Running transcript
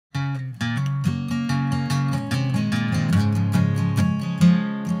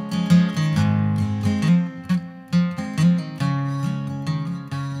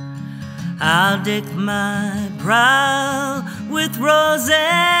I'll deck my brow with roses.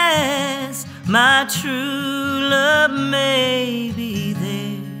 My true love may be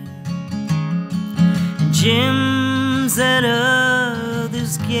there. Gems that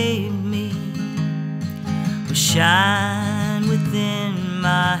others gave me will shine within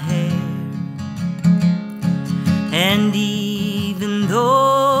my hair. And even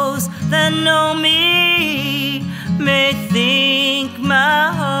those that know me may think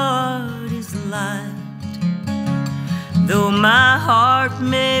my heart is light. Though my heart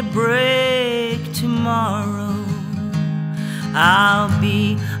may break tomorrow, I'll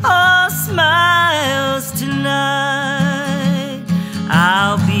be all smiles tonight.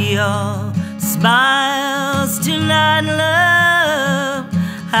 I'll be all smiles tonight, love.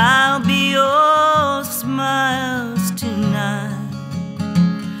 I'll be all smiles tonight.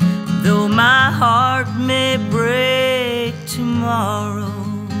 Though my heart may break tomorrow,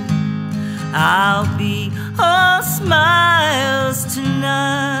 I'll be all smiles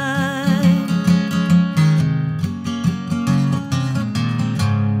tonight.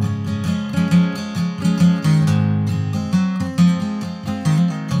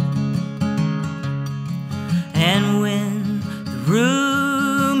 And when the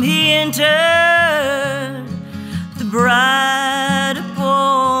room he entered, the bride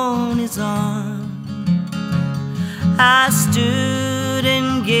upon his arm, I stood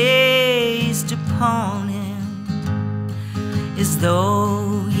and gazed upon him as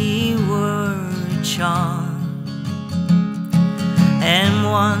though he were a charm. And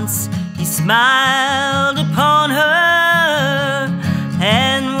once he smiled upon her,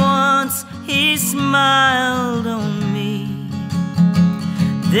 and once he smiled on me.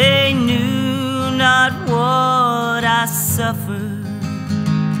 They knew not what I suffered.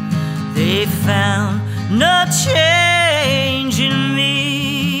 They found no change in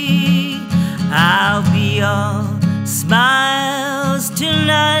me. I'll be all smiles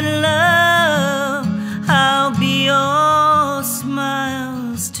tonight, love. I'll be all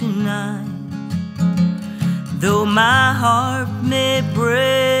smiles tonight. Though my heart may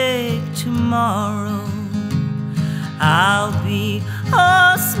break tomorrow,